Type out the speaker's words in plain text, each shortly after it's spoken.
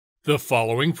The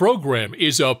following program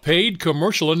is a paid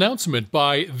commercial announcement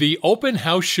by The Open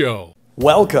House Show.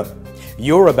 Welcome.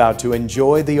 You're about to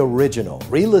enjoy the original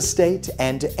real estate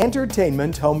and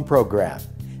entertainment home program,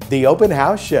 The Open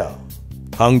House Show.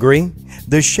 Hungry?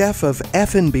 The chef of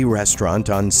F&B restaurant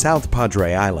on South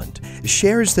Padre Island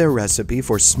shares their recipe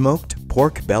for smoked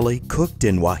pork belly cooked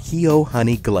in guajillo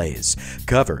honey glaze,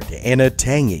 covered in a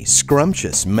tangy,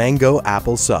 scrumptious mango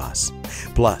apple sauce.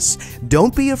 Plus,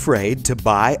 don't be afraid to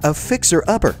buy a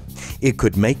fixer-upper. It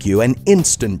could make you an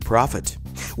instant profit.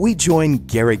 We join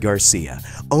Gary Garcia,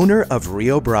 owner of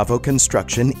Rio Bravo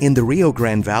Construction in the Rio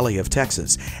Grande Valley of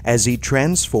Texas, as he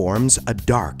transforms a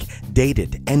dark,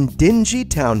 dated, and dingy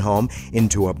townhome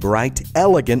into a bright,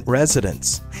 elegant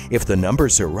residence. If the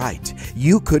numbers are right,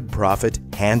 you could profit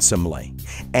handsomely.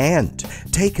 And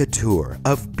take a tour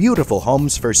of beautiful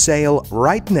homes for sale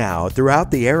right now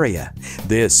throughout the area.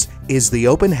 This is the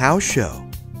Open House Show.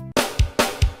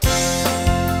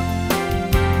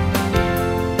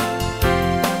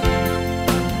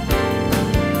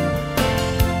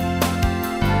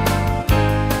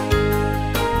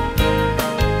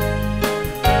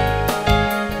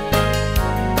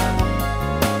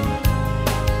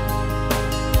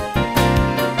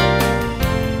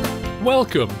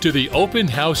 Welcome to the Open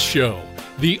House Show,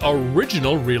 the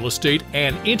original real estate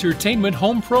and entertainment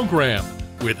home program,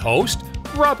 with host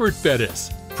Robert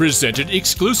Bettis. Presented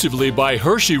exclusively by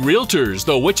Hershey Realtors,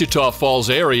 the Wichita Falls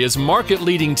area's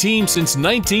market-leading team since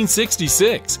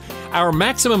 1966. Our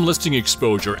maximum listing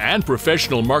exposure and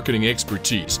professional marketing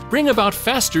expertise bring about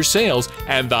faster sales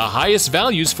and the highest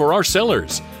values for our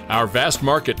sellers. Our vast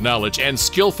market knowledge and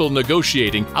skillful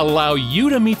negotiating allow you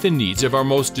to meet the needs of our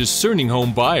most discerning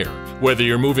home buyer. Whether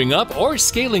you're moving up or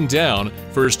scaling down,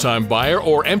 first-time buyer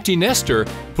or empty nester,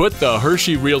 put the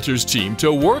Hershey Realtors team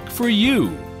to work for you.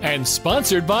 And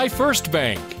sponsored by First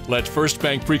Bank. Let First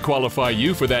Bank pre-qualify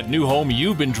you for that new home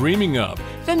you've been dreaming of.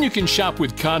 Then you can shop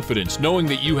with confidence knowing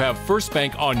that you have First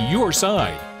Bank on your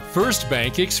side. First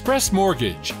Bank Express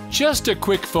Mortgage. Just a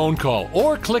quick phone call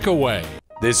or click away.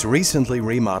 This recently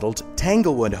remodeled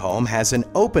Tanglewood home has an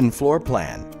open floor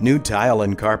plan, new tile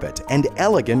and carpet, and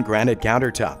elegant granite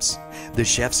countertops. The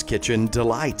chef's kitchen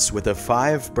delights with a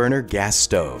 5-burner gas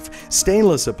stove,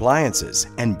 stainless appliances,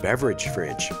 and beverage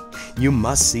fridge. You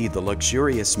must see the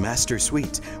luxurious master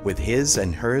suite with his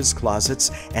and hers closets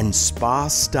and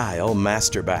spa-style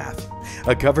master bath.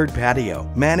 A covered patio,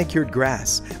 manicured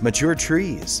grass, mature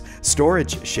trees,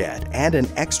 storage shed, and an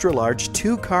extra-large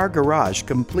 2-car garage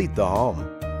complete the home.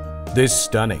 This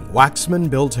stunning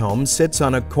Waxman-built home sits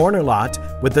on a corner lot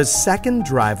with a second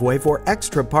driveway for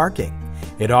extra parking.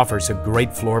 It offers a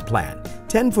great floor plan,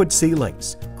 10-foot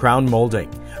ceilings, crown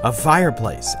molding, a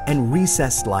fireplace, and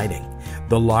recessed lighting.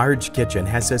 The large kitchen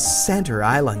has a center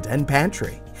island and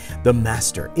pantry. The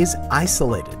master is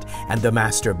isolated, and the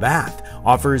master bath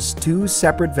offers 2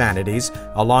 separate vanities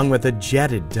along with a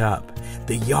jetted tub.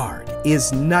 The yard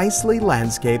is nicely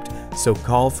landscaped, so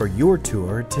call for your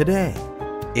tour today.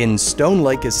 In Stone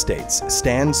Lake Estates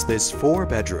stands this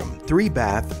 4-bedroom,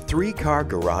 3-bath, 3-car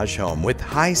garage home with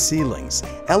high ceilings,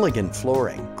 elegant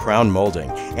flooring, crown molding,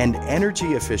 and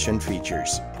energy-efficient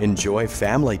features. Enjoy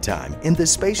family time in the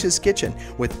spacious kitchen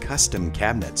with custom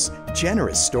cabinets,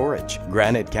 generous storage,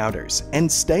 granite counters, and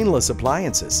stainless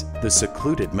appliances. The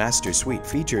secluded master suite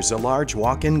features a large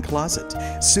walk-in closet,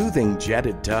 soothing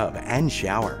jetted tub, and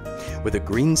shower. With a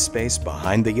green space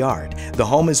behind the yard, the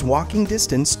home is walking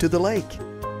distance to the lake.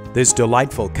 This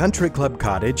delightful country club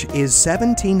cottage is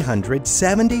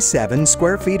 1,777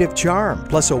 square feet of charm,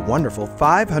 plus a wonderful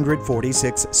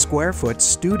 546 square foot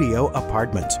studio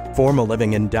apartment. Formal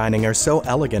living and dining are so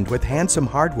elegant with handsome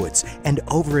hardwoods and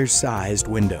oversized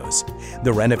windows.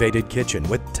 The renovated kitchen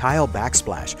with tile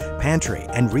backsplash, pantry,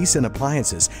 and recent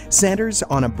appliances centers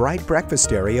on a bright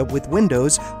breakfast area with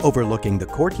windows overlooking the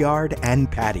courtyard and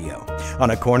patio.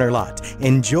 On a corner lot,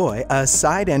 enjoy a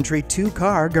side entry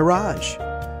 2-car garage.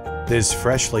 This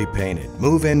freshly painted,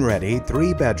 move-in ready,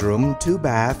 3-bedroom,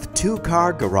 2-bath,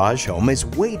 2-car garage home is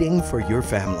waiting for your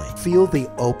family. Feel the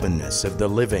openness of the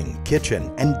living,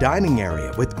 kitchen, and dining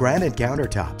area with granite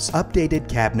countertops, updated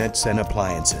cabinets and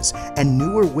appliances, and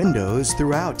newer windows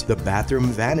throughout. The bathroom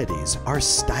vanities are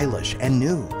stylish and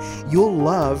new. You'll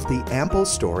love the ample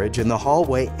storage in the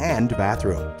hallway and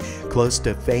bathroom. Close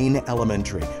to Fane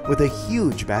Elementary with a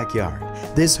huge backyard,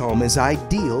 this home is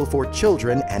ideal for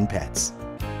children and pets.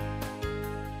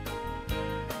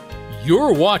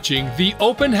 You're watching The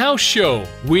Open House Show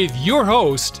with your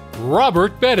host,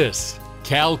 Robert Bettis,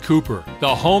 Cal Cooper,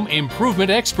 the home improvement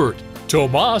expert,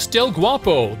 Tomas Del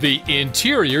Guapo, the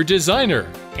interior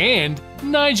designer, and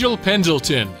Nigel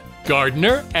Pendleton,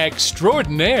 Gardener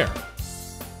extraordinaire.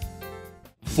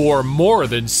 For more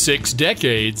than 6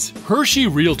 decades, Hershey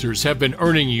Realtors have been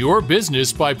earning your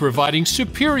business by providing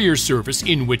superior service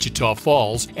in Wichita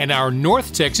Falls and our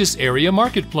North Texas area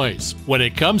marketplace. When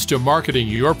it comes to marketing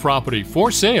your property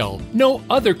for sale, no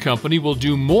other company will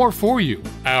do more for you.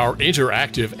 Our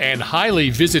interactive and highly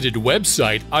visited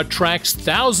website attracts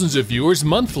thousands of viewers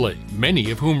monthly, many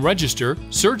of whom register,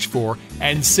 search for,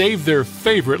 and save their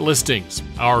favorite listings.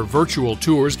 Our virtual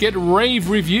tours get rave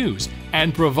reviews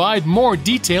and provide more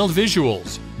detailed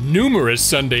visuals. Numerous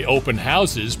Sunday open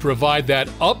houses provide that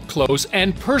up-close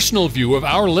and personal view of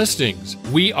our listings.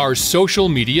 We are social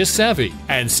media savvy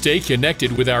and stay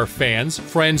connected with our fans,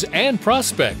 friends, and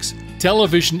prospects.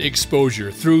 Television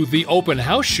exposure through the open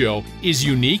house show is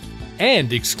unique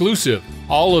and exclusive.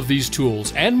 All of these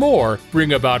tools and more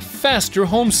bring about faster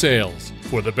home sales.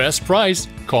 For the best price,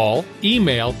 call,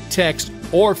 email, text,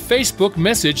 or Facebook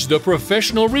message the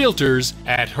professional realtors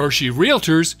at Hershey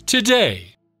Realtors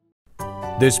today.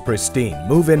 This pristine,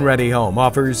 move-in ready home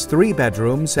offers 3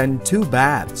 bedrooms and 2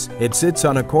 baths. It sits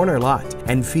on a corner lot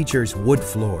and features wood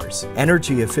floors,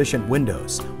 energy-efficient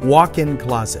windows, walk-in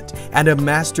closet, and a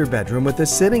master bedroom with a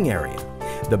sitting area.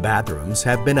 The bathrooms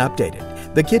have been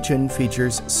updated. The kitchen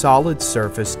features solid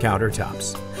surface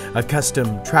countertops, a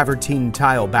custom travertine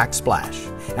tile backsplash,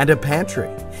 and a pantry.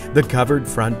 The covered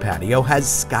front patio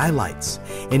has skylights.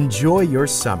 Enjoy your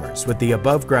summers with the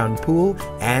above-ground pool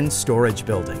and storage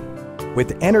building.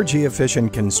 With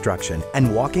energy-efficient construction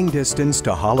and walking distance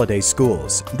to holiday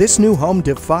schools, this new home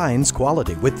defines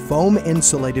quality with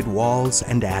foam-insulated walls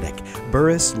and attic,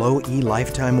 Burris Low-E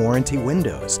lifetime warranty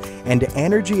windows, and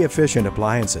energy-efficient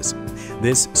appliances.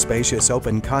 This spacious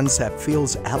open concept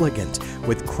feels elegant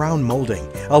with crown molding,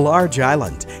 a large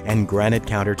island, and granite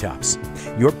countertops.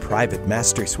 Your private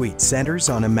master suite centers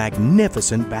on a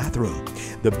magnificent bathroom.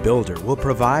 The builder will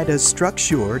provide a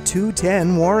Structure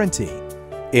 210 warranty.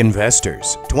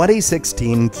 Investors,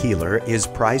 2016 Keeler is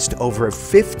priced over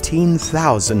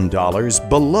 $15,000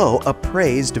 below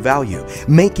appraised value,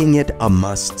 making it a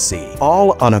must-see.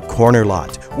 All on a corner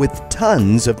lot with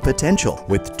tons of potential,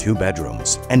 with 2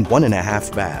 bedrooms and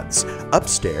 1.5 baths.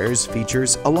 Upstairs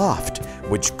features a loft,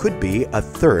 which could be a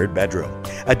 3rd bedroom.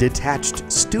 A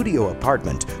detached studio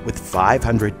apartment with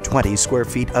 520 square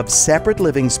feet of separate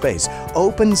living space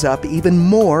opens up even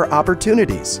more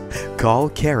opportunities. Call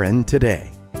Karen today.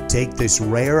 Take this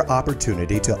rare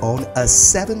opportunity to own a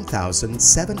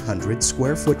 7,700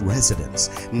 square foot residence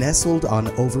nestled on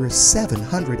over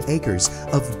 700 acres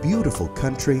of beautiful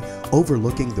country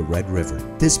overlooking the Red River.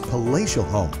 This palatial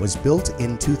home was built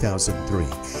in 2003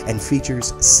 and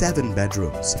features 7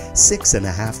 bedrooms,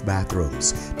 6.5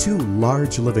 bathrooms, 2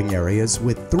 large living areas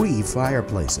with 3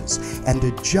 fireplaces, and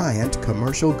a giant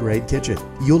commercial-grade kitchen.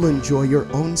 You'll enjoy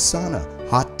your own sauna,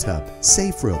 hot tub,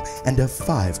 safe room, and a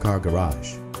 5-car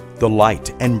garage. The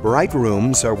light and bright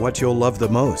rooms are what you'll love the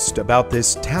most about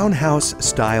this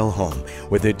townhouse-style home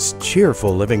with its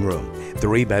cheerful living room,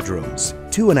 3 bedrooms,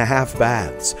 2.5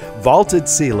 baths, vaulted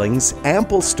ceilings,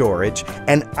 ample storage,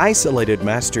 an isolated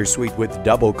master suite with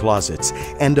double closets,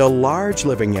 and a large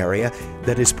living area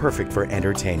that is perfect for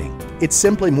entertaining. It's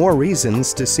simply more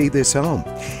reasons to see this home.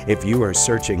 If you are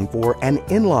searching for an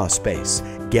in-law space,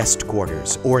 guest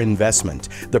quarters, or investment,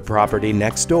 the property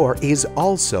next door is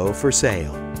also for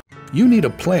sale. You need a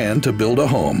plan to build a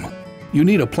home. You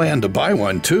need a plan to buy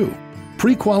one too.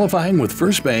 Pre-qualifying with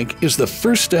First Bank is the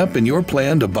first step in your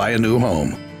plan to buy a new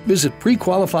home. Visit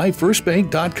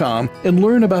prequalifyfirstbank.com and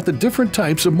learn about the different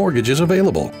types of mortgages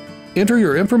available. Enter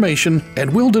your information and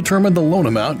we'll determine the loan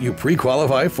amount you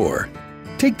pre-qualify for.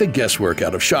 Take the guesswork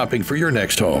out of shopping for your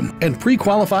next home and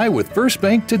pre-qualify with First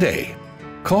Bank today.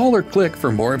 Call or click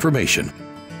for more information.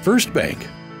 First Bank.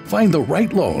 Find the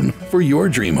right loan for your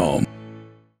dream home.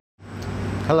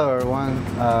 Hello everyone,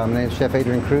 my name is Chef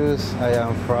Adrian Cruz. I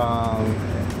am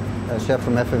a chef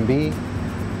from F&B,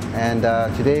 and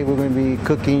today we're going to be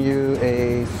cooking you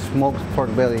a smoked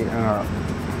pork belly on our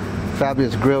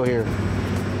fabulous grill here.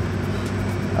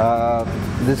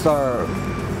 This is our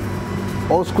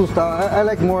old school style. I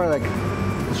like more like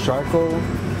charcoal.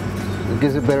 It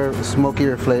gives it better,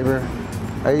 smokier flavor.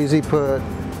 I usually put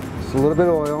just a little bit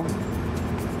of oil.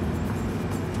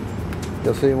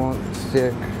 You'll see it won't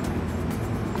stick.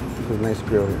 A nice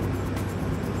grill here.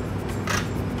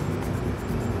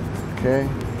 Okay,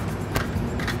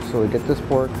 so we get this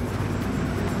pork,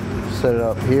 set it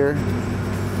up here.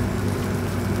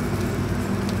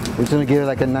 We're just gonna give it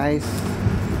like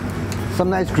some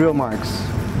nice grill marks.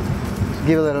 Just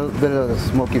give it a little bit of a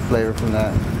smoky flavor from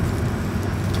that.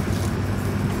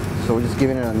 So we're just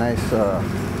giving it a nice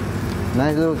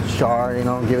Nice little char, you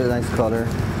know, give it a nice color.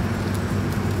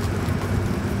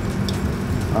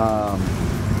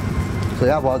 So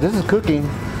yeah, while this is cooking,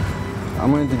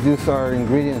 I'm going to introduce our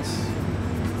ingredients.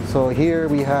 So here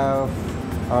we have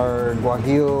our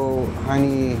guajillo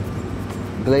honey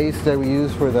glaze that we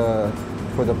use for the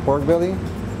pork belly,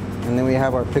 and then we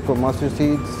have our pickled mustard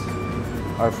seeds,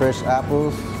 our fresh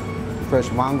apples,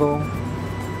 fresh mango,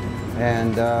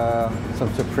 and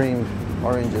some supreme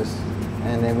oranges,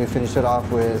 and then we finish it off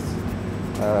with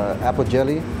apple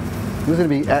jelly. This is going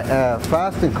to be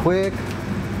fast and quick,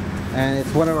 and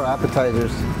it's one of our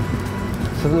appetizers.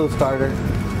 It's a little starter.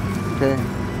 Okay,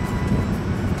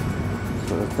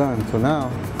 so it's done. So now,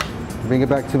 bring it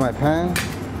back to my pan.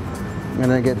 I'm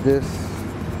gonna get this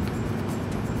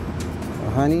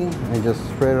honey and just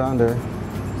spread it on there.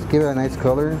 Just give it a nice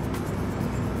color.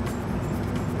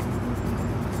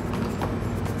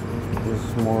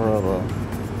 Just more of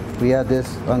a. We add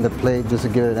this on the plate just to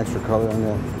give it an extra color and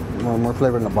more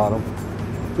flavor in the bottom.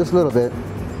 Just a little bit.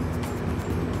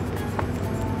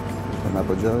 Some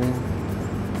apple jelly.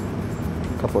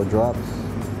 A couple of drops.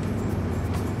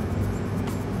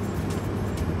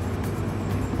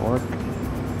 Pork.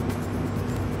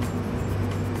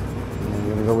 And we're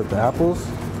gonna go with the apples.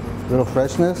 A little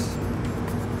freshness.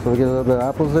 So we get a little bit of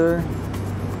apples there.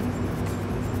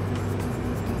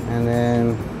 And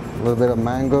then a little bit of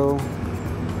mango.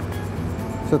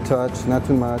 Just a touch, not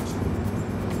too much.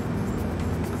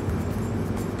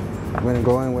 I'm gonna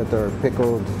go in with our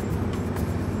pickled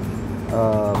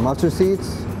mustard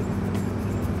seeds.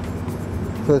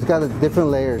 So it's got different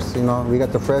layers, you know. We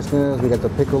got the freshness, we got the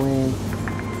pickling,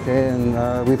 and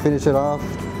we finish it off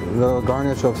with a little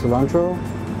garnish of cilantro.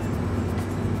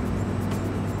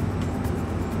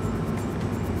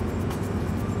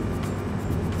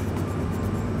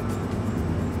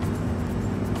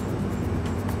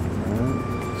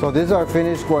 Right. So this is our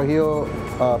finished guajillo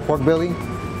pork belly.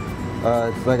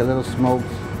 It's like a little smoked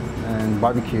and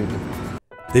barbecued.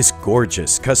 This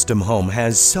gorgeous custom home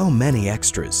has so many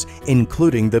extras,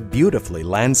 including the beautifully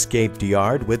landscaped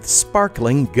yard with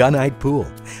sparkling gunite pool,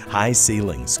 high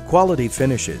ceilings, quality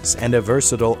finishes, and a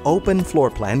versatile open floor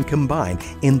plan combined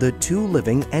in the 2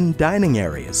 living and dining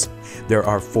areas. There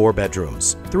are 4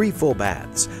 bedrooms, 3 full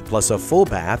baths, plus a full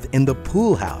bath in the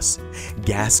pool house.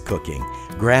 Gas cooking,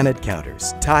 granite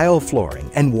counters, tile flooring,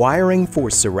 and wiring for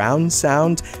surround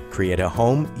sound create a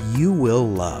home you will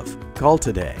love. Call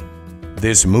today.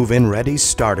 This move-in ready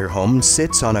starter home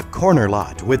sits on a corner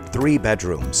lot with 3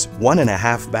 bedrooms,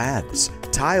 1.5 baths,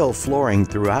 tile flooring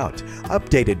throughout,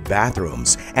 updated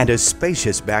bathrooms, and a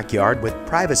spacious backyard with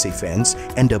privacy fence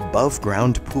and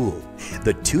above-ground pool.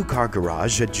 The 2-car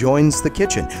garage adjoins the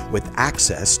kitchen with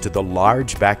access to the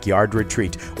large backyard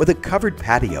retreat with a covered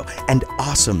patio and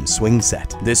awesome swing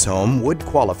set. This home would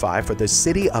qualify for the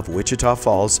City of Wichita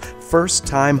Falls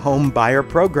First-Time Home Buyer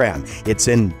Program. It's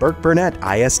in Burke-Burnett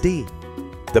ISD.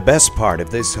 The best part of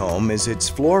this home is its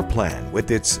floor plan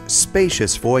with its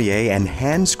spacious foyer and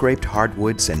hand-scraped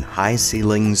hardwoods and high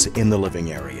ceilings in the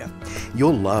living area.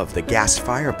 You'll love the gas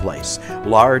fireplace,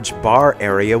 large bar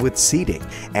area with seating,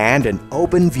 and an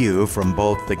open view from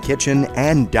both the kitchen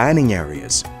and dining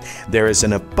areas. There is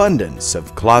an abundance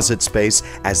of closet space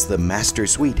as the master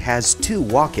suite has 2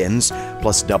 walk-ins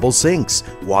plus double sinks,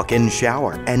 walk-in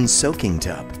shower, and soaking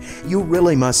tub. You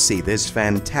really must see this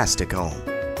fantastic home.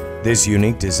 This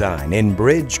unique design in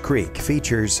Bridge Creek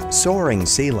features soaring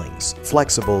ceilings,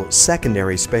 flexible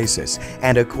secondary spaces,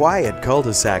 and a quiet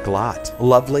cul-de-sac lot.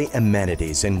 Lovely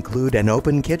amenities include an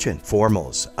open kitchen,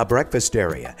 formals, a breakfast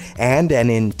area, and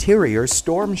an interior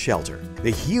storm shelter.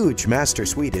 The huge master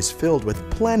suite is filled with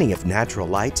plenty of natural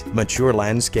light, mature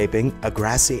landscaping, a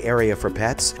grassy area for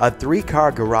pets, a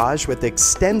 3-car garage with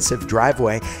extensive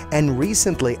driveway, and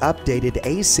recently updated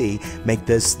AC make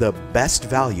this the best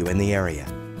value in the area.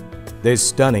 This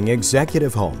stunning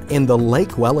executive home in the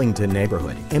Lake Wellington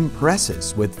neighborhood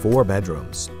impresses with 4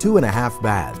 bedrooms, 2.5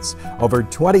 baths, over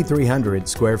 2,300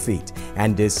 square feet,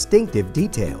 and distinctive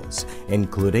details,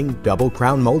 including double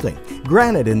crown molding,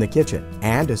 granite in the kitchen,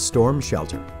 and a storm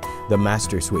shelter. The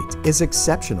master suite is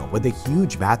exceptional with a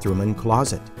huge bathroom and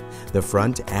closet. The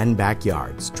front and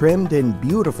backyards, trimmed in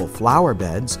beautiful flower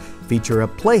beds, feature a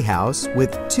playhouse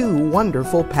with 2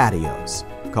 wonderful patios.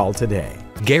 Call today.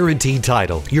 Guaranteed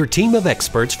Title, your team of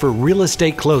experts for real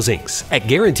estate closings. At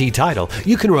Guaranteed Title,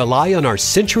 you can rely on our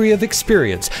century of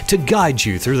experience to guide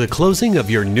you through the closing of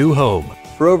your new home.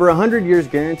 For over 100 years,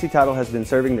 Guaranteed Title has been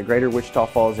serving the greater Wichita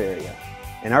Falls area,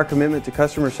 and our commitment to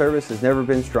customer service has never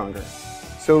been stronger.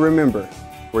 So remember,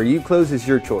 where you close is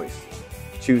your choice.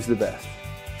 Choose the best.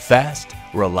 Fast,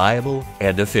 reliable,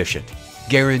 and efficient.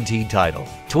 Guaranteed Title,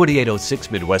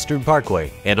 2806 Midwestern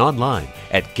Parkway, and online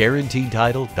at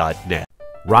guaranteedtitle.net.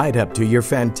 Ride up to your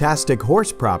fantastic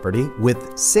horse property with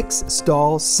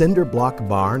 6-stall cinder block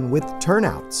barn with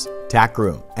turnouts, tack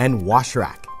room, and wash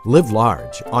rack. Live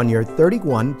large on your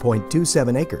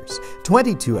 31.27 acres,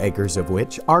 22 acres of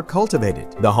which are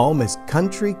cultivated. The home is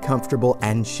country, comfortable,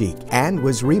 and chic, and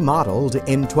was remodeled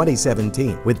in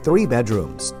 2017 with 3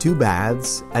 bedrooms, 2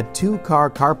 baths, a 2-car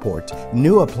carport,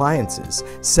 new appliances,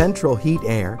 central heat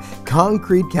air,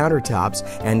 concrete countertops,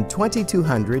 and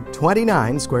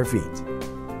 2,229 square feet.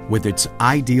 With its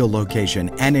ideal location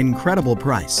and incredible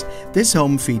price, this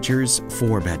home features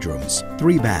 4 bedrooms,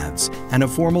 3 baths, and a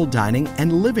formal dining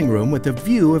and living room with a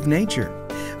view of nature.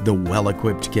 The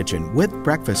well-equipped kitchen with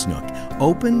breakfast nook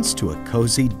opens to a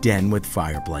cozy den with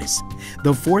fireplace.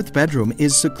 The 4th bedroom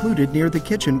is secluded near the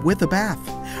kitchen with a bath.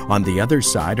 On the other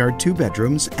side are 2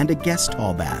 bedrooms and a guest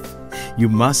hall bath. You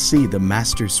must see the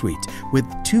master suite with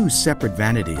 2 separate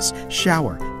vanities,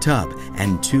 shower, tub,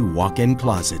 and 2 walk-in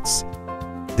closets.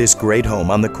 This great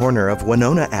home on the corner of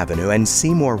Winona Avenue and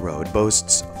Seymour Road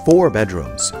boasts 4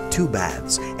 bedrooms, 2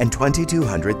 baths, and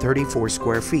 2,234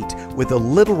 square feet. With a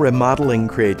little remodeling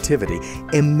creativity,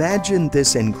 imagine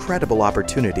this incredible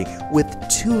opportunity with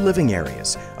 2 living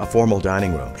areas, a formal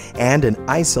dining room, and an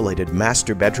isolated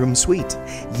master bedroom suite.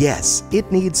 Yes,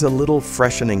 it needs a little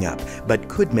freshening up, but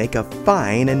could make a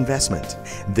fine investment.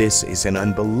 This is an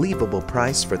unbelievable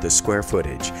price for the square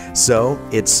footage, so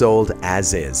it's sold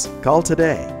as is. Call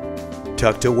today.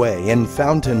 Tucked away in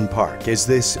Fountain Park is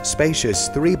this spacious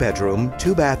 3-bedroom,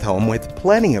 2-bath home with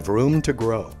plenty of room to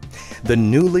grow. The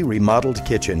newly remodeled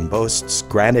kitchen boasts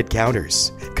granite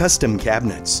counters, custom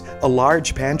cabinets, a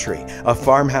large pantry, a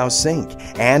farmhouse sink,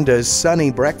 and a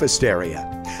sunny breakfast area.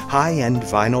 High-end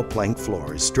vinyl plank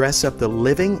floors dress up the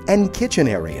living and kitchen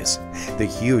areas. The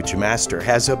huge master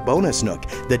has a bonus nook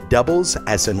that doubles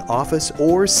as an office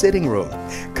or sitting room.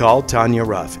 Call Tanya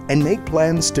Ruff and make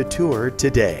plans to tour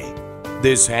today.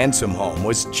 This handsome home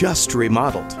was just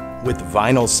remodeled. With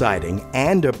vinyl siding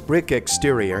and a brick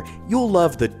exterior, you'll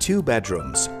love the 2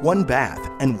 bedrooms, 1 bath,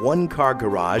 and 1-car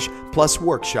garage, plus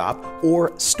workshop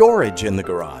or storage in the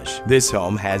garage. This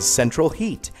home has central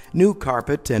heat, new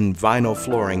carpet and vinyl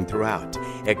flooring throughout,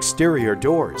 exterior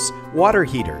doors, water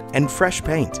heater, and fresh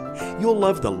paint. You'll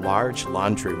love the large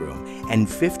laundry room and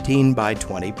 15 by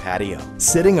 20 patio,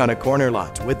 sitting on a corner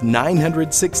lot with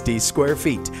 960 square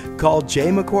feet. Call Jay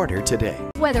McWhorter today.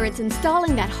 Whether it's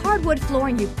installing that hardwood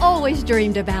flooring you've always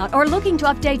dreamed about or looking to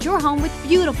update your home with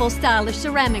beautiful, stylish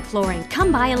ceramic flooring,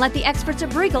 come by and let the experts at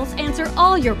Briegels answer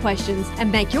all your questions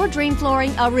and make your dream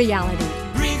flooring a reality.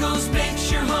 Briegels makes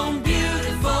your home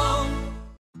beautiful.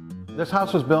 This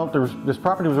house was built, this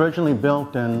property was originally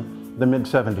built in the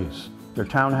mid-70s. They're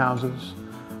townhouses,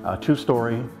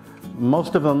 2-story.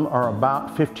 Most of them are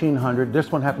about 1,500.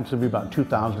 This one happens to be about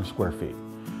 2,000 square feet.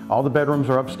 All the bedrooms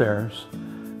are upstairs.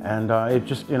 And it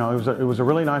just, you know, it was a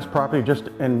really nice property, just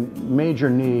in major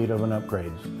need of an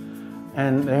upgrade.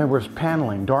 And there was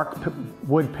paneling, dark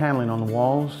wood paneling on the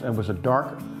walls. It was a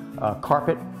dark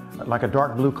carpet, like a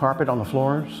dark blue carpet on the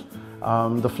floors.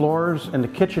 The floors in the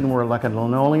kitchen were like a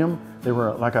linoleum. They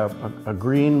were like a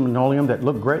green linoleum that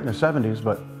looked great in the 70s,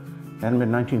 but hadn't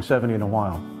been 1970 in a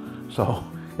while. So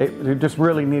it just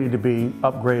really needed to be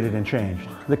upgraded and changed.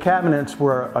 The cabinets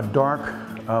were a dark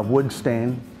wood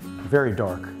stain, very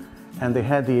dark, and they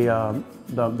had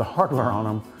the hardware on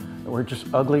them that were just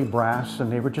ugly brass,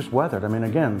 and they were just weathered. I mean,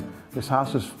 again, this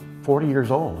house is 40 years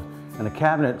old, and the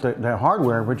cabinet, the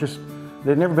hardware were just,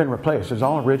 they'd never been replaced. It was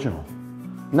all original.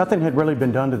 Nothing had really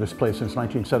been done to this place since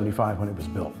 1975 when it was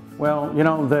built. Well, you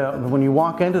know, when you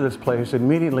walk into this place,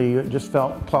 immediately it just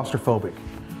felt claustrophobic.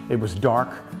 It was dark.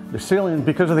 The ceiling,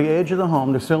 because of the age of the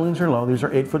home, the ceilings are low. These are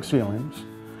 8-foot ceilings,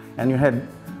 and you had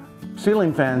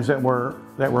ceiling fans that were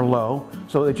low,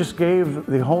 so it just gave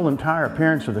the whole entire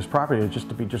appearance of this property just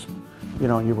to be you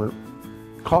know, you were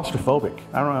claustrophobic.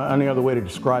 I don't know any other way to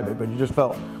describe it, but you just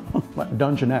felt like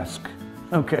dungeon-esque.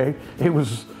 Okay, it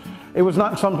was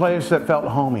not someplace that felt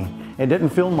homey. It didn't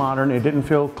feel modern. It didn't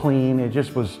feel clean. It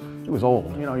was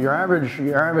old. You know, your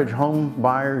average home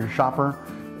buyer, shopper,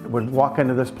 would walk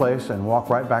into this place and walk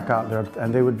right back out there,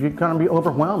 and they would kind of be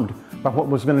overwhelmed by what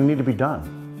was going to need to be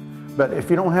done. But if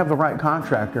you don't have the right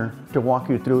contractor to walk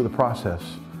you through the process,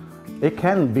 it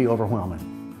can be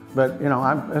overwhelming. But you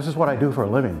know, this is what I do for a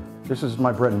living. This is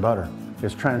my bread and butter,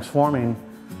 is transforming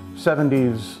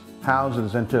 70s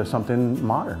houses into something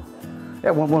modern.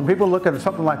 Yeah, when people look at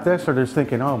something like this, they're just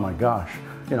thinking, oh my gosh,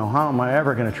 you know, how am I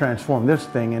ever going to transform this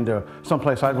thing into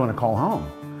someplace I'd want to call home?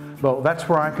 Well, that's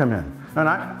where I come in. And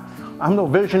I'm no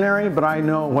visionary, but I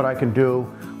know what I can do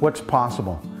what's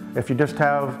possible if you just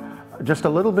have just a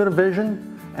little bit of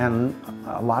vision and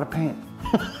a lot of paint.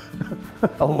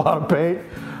 A lot of paint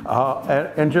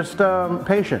and just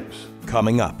patience.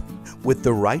 Coming up, with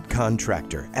the right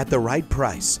contractor at the right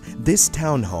price, this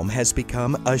townhome has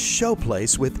become a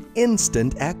showplace with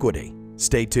instant equity.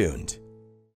 Stay tuned.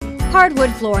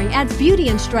 Hardwood flooring adds beauty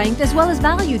and strength as well as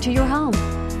value to your home,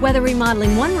 whether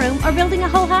remodeling one room or building a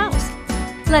whole house.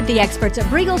 Let the experts at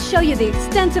Briegel's show you the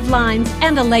extensive lines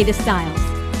and the latest styles.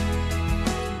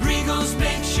 Briegel's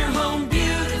makes your home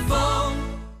beautiful.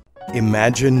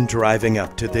 Imagine driving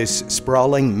up to this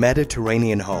sprawling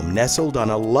Mediterranean home nestled on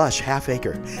a lush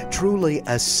half-acre, truly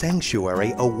a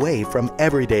sanctuary away from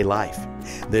everyday life.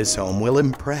 This home will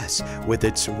impress with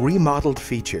its remodeled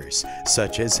features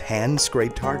such as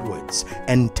hand-scraped hardwoods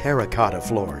and terracotta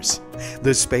floors.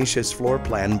 The spacious floor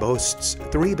plan boasts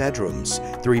 3 bedrooms,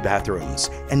 3 bathrooms,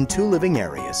 and 2 living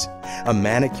areas. A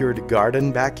manicured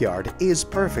garden backyard is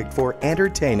perfect for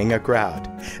entertaining a crowd.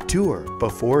 Tour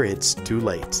before it's too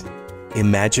late.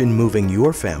 Imagine moving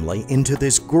your family into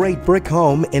this great brick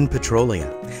home in Petrolia.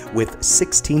 With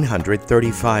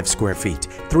 1,635 square feet,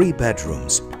 3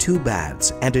 bedrooms, 2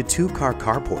 baths, and a 2-car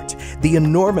carport, the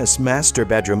enormous master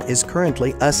bedroom is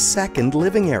currently a second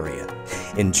living area.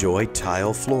 Enjoy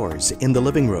tile floors in the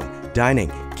living room, dining,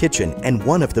 kitchen, and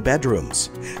one of the bedrooms.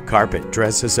 Carpet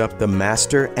dresses up the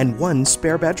master and 1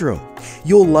 spare bedroom.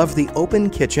 You'll love the open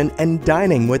kitchen and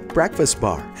dining with breakfast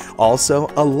bar, also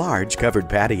a large covered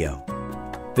patio.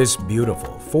 This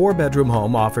beautiful 4-bedroom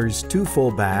home offers 2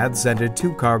 full baths and a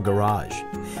 2-car garage.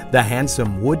 The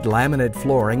handsome wood laminate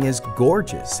flooring is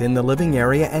gorgeous in the living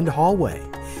area and hallway.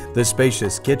 The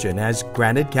spacious kitchen has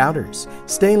granite counters,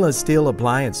 stainless steel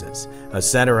appliances, a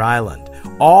center island.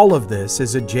 All of this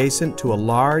is adjacent to a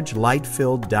large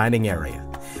light-filled dining area.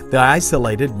 The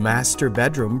isolated master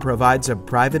bedroom provides a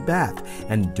private bath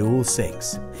and dual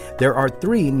sinks. There are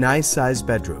 3 nice-sized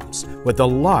bedrooms with a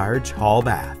large hall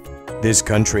bath. This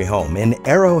country home in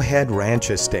Arrowhead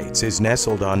Ranch Estates is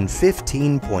nestled on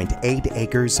 15.8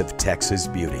 acres of Texas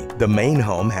beauty. The main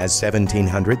home has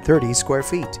 1,730 square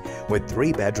feet with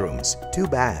 3 bedrooms, 2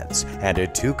 baths, and a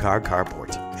 2-car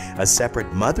carport. A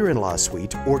separate mother-in-law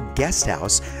suite or guest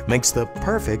house makes the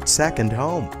perfect second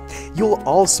home. You'll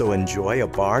also enjoy a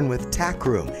barn with tack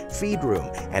room, feed room,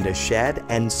 and a shed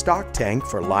and stock tank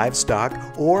for livestock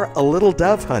or a little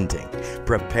dove hunting.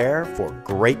 Prepare for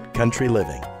great country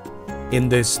living. In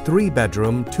this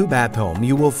 3-bedroom, 2-bath home,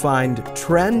 you will find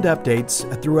trend updates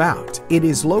throughout. It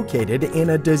is located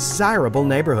in a desirable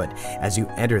neighborhood. As you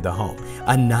enter the home,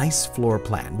 a nice floor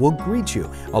plan will greet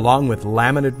you, along with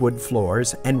laminate wood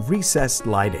floors and recessed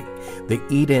lighting. The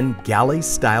eat-in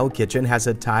galley-style kitchen has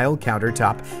a tile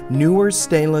countertop, newer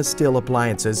stainless steel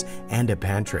appliances, and a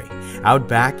pantry. Out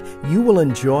back, you will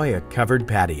enjoy a covered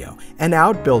patio, an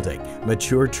outbuilding,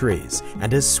 mature trees,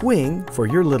 and a swing for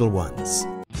your little ones.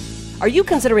 Are you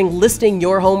considering listing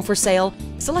your home for sale?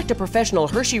 Select a professional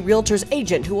Hershey Realtors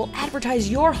agent who will advertise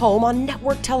your home on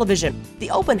network television. The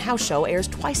Open House Show airs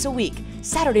twice a week,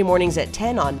 Saturday mornings at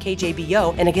 10 on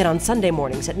KJBO and again on Sunday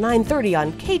mornings at 9:30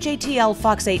 on KJTL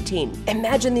Fox 18.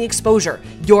 Imagine the exposure.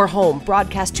 Your home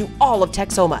broadcast to all of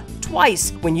Texoma.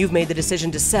 Twice. When you've made the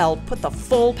decision to sell, put the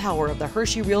full power of the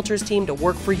Hershey Realtors team to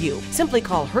work for you. Simply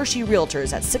call Hershey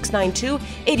Realtors at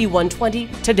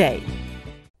 692-8120 today.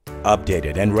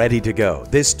 Updated and ready to go,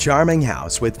 this charming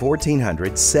house with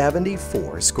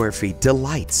 1,474 square feet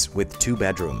delights with 2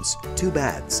 bedrooms, 2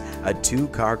 baths, a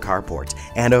 2-car carport,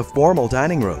 and a formal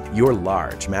dining room. Your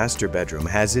large master bedroom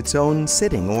has its own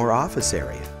sitting or office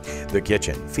area. The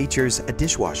kitchen features a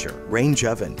dishwasher, range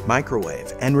oven,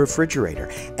 microwave, and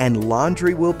refrigerator, and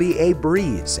laundry will be a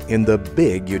breeze in the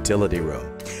big utility room.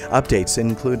 Updates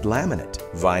include laminate,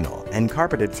 vinyl, and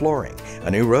carpeted flooring,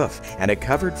 a new roof, and a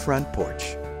covered front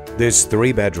porch. This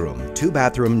 3-bedroom,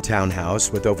 2-bathroom townhouse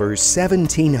with over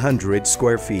 1,700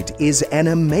 square feet is an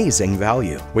amazing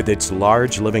value. With its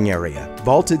large living area,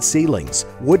 vaulted ceilings,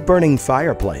 wood-burning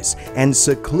fireplace, and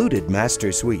secluded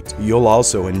master suite, you'll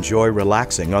also enjoy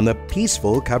relaxing on the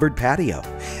peaceful covered patio.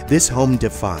 This home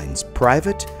defines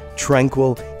private,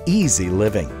 tranquil, easy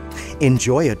living.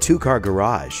 Enjoy a 2-car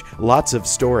garage, lots of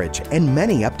storage, and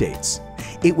many updates.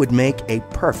 It would make a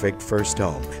perfect first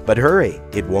home, but hurry,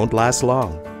 it won't last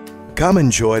long. Come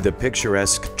enjoy the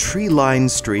picturesque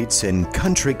tree-lined streets in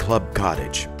Country Club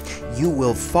Cottage. You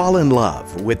will fall in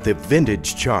love with the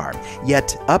vintage charm,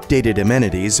 yet updated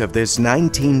amenities of this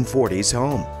 1940s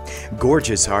home.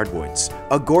 Gorgeous hardwoods,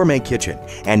 a gourmet kitchen,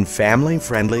 and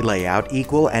family-friendly layout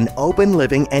equal an open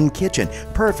living and kitchen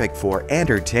perfect for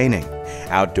entertaining.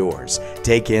 Outdoors,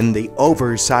 take in the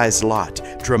oversized lot,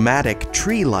 dramatic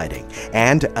tree lighting,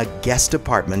 and a guest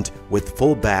apartment with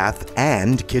full bath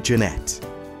and kitchenette.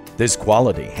 This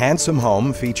quality, handsome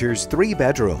home features 3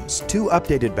 bedrooms, 2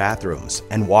 updated bathrooms,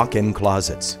 and walk-in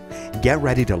closets. Get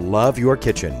ready to love your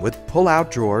kitchen with pull-out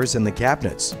drawers in the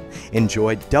cabinets.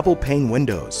 Enjoy double-pane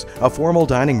windows, a formal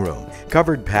dining room,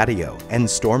 covered patio, and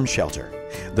storm shelter.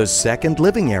 The second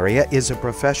living area is a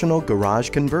professional garage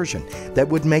conversion that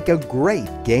would make a great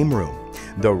game room.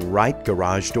 The right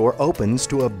garage door opens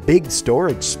to a big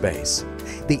storage space.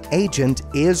 The agent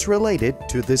is related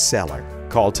to the seller.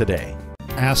 Call today.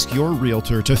 Ask your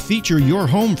realtor to feature your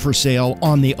home for sale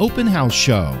on the Open House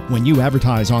Show. When you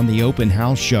advertise on the Open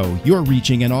House Show, you're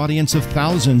reaching an audience of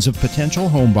thousands of potential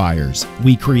home buyers.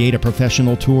 We create a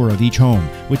professional tour of each home,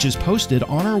 which is posted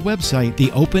on our website,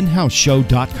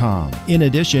 theopenhouseshow.com. In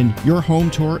addition, your home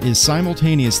tour is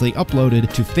simultaneously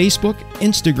uploaded to Facebook,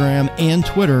 Instagram, and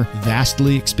Twitter,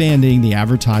 vastly expanding the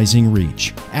advertising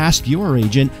reach. Ask your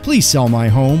agent, please sell my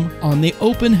home on the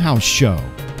Open House Show.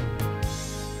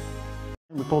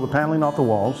 We pulled the paneling off the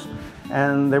walls,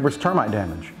 and there was termite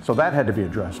damage, so that had to be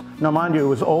addressed. Now, mind you, it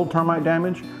was old termite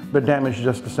damage, but damage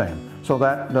just the same. So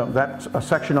that a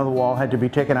section of the wall had to be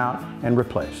taken out and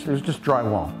replaced. It was just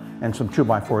drywall and some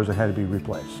 2x4s that had to be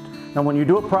replaced. Now, when you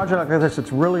do a project like this,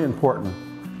 it's really important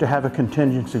to have a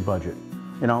contingency budget,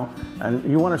 you know, and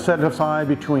you want to set aside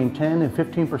between 10 and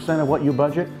 15% of what you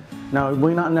budget. Now,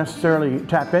 we not necessarily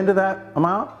tap into that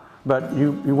amount, but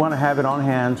you want to have it on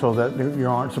hand so that you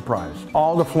aren't surprised.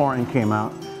 All the flooring came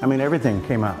out. I mean, everything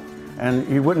came out. And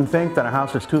you wouldn't think that a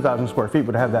house that's 2,000 square feet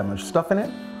would have that much stuff in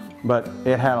it, but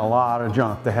it had a lot of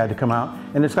junk that had to come out,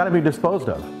 and it's got to be disposed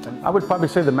of. I would probably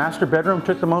say the master bedroom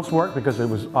took the most work because it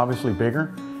was obviously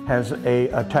bigger, has a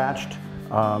attached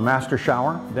master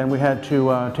shower. Then we had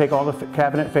to take all the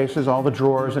cabinet faces, all the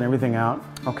drawers and everything out.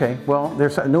 Okay, well,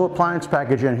 there's a new appliance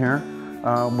package in here.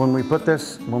 When we put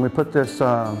this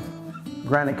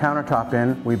granite countertop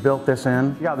in, we built this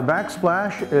in. Yeah, the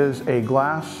backsplash is a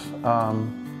glass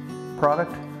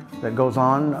product that goes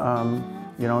on.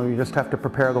 You know, you just have to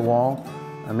prepare the wall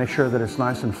and make sure that it's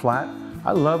nice and flat.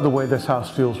 I love the way this house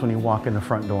feels when you walk in the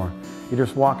front door. You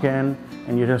just walk in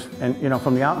and you know,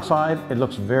 from the outside, it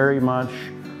looks very much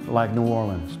like New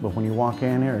Orleans. But when you walk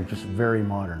in here, it's just very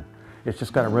modern. It's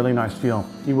just got a really nice feel.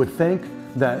 You would think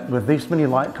that with these many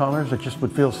light colors, it just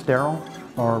would feel sterile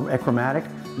or achromatic,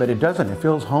 but it doesn't. It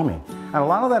feels homey. And a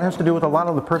lot of that has to do with a lot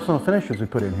of the personal finishes we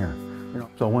put in here. You know,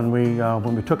 so when we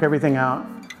took everything out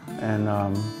and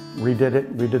redid it,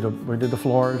 we did the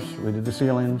floors, we did the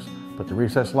ceilings, put the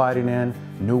recessed lighting in,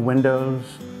 new windows,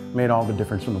 made all the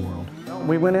difference in the world.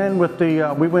 We went in with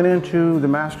we went into the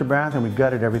master bath and we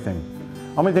gutted everything.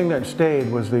 Only thing that stayed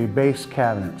was the base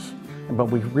cabinets. But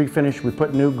we refinished, we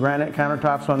put new granite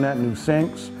countertops on that, new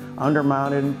sinks,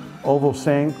 undermounted oval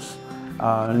sinks,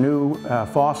 new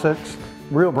faucets.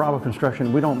 Real Bravo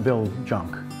Construction, we don't build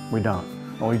junk. We don't.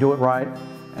 Well, we do it right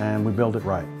and we build it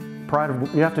right.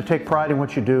 You have to take pride in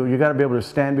what you do. You got to be able to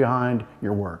stand behind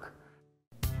your work.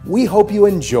 We hope you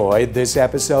enjoyed this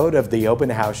episode of the Open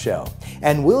House Show,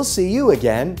 and we'll see you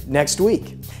again next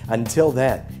week. Until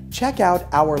then, check out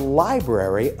our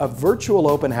library of virtual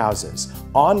open houses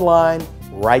online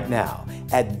right now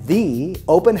at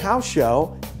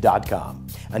theopenhouseshow.com.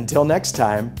 Until next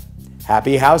time,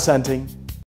 happy house hunting.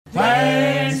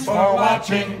 Thanks for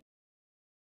watching.